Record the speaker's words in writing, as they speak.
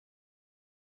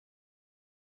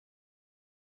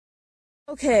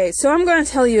Okay, so I'm going to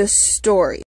tell you a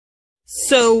story.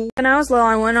 So, when I was little,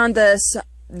 I went on this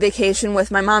vacation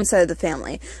with my mom's side of the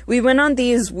family. We went on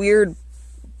these weird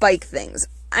bike things.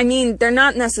 I mean, they're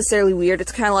not necessarily weird.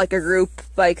 It's kind of like a group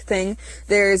bike thing.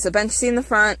 There's a bench seat in the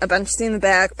front, a bench seat in the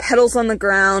back, pedals on the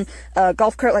ground, a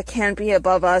golf cart like canopy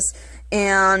above us,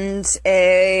 and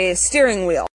a steering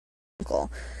wheel.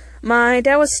 My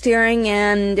dad was steering,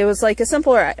 and it was like a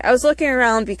simple ride. I was looking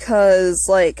around because,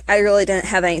 like, I really didn't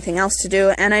have anything else to do,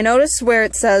 and I noticed where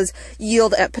it says,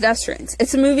 yield at pedestrians.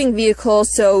 It's a moving vehicle,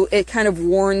 so it kind of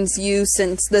warns you,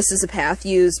 since this is a path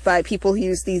used by people who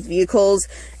use these vehicles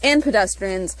and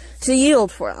pedestrians, to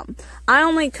yield for them. I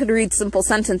only could read simple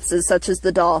sentences such as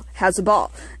the doll has a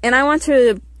ball, and I want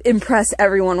to impress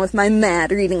everyone with my mad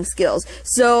reading skills.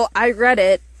 So I read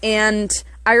it, and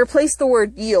I replaced the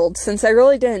word yield, since I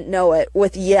really didn't know it,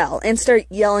 with yell, and start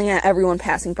yelling at everyone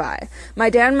passing by.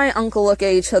 My dad and my uncle look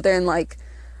at each other and like,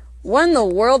 what in the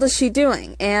world is she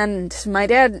doing? And my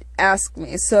dad asked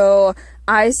me, so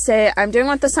I say, I'm doing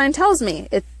what the sign tells me.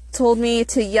 It told me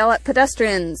to yell at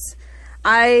pedestrians.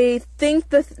 I think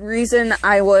the reason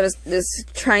I was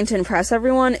trying to impress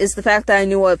everyone is the fact that I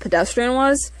knew what a pedestrian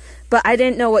was, but I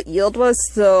didn't know what yield was,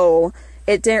 so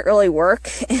it didn't really work.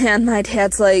 And my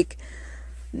dad's like,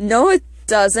 no, it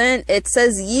doesn't. It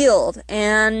says yield.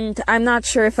 And I'm not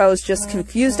sure if I was just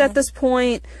confused at this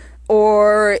point,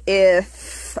 or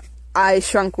if I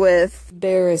shrunk with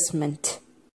embarrassment.